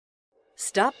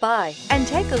Stop by and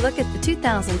take a look at the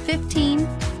 2015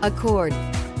 Accord.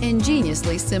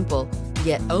 Ingeniously simple,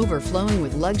 yet overflowing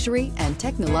with luxury and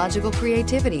technological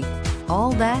creativity.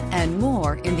 All that and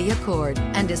more in the Accord,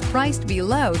 and is priced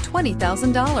below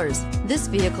 $20,000. This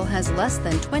vehicle has less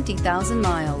than 20,000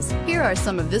 miles. Here are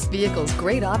some of this vehicle's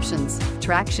great options: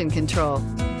 traction control,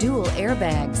 dual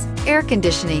airbags, air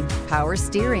conditioning, power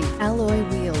steering, alloy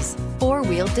wheels,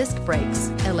 four-wheel disc brakes,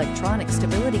 electronic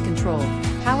stability control,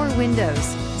 power windows,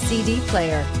 CD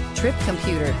player, trip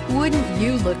computer. Wouldn't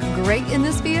you look great in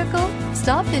this vehicle?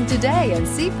 Stop in today and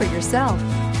see for yourself.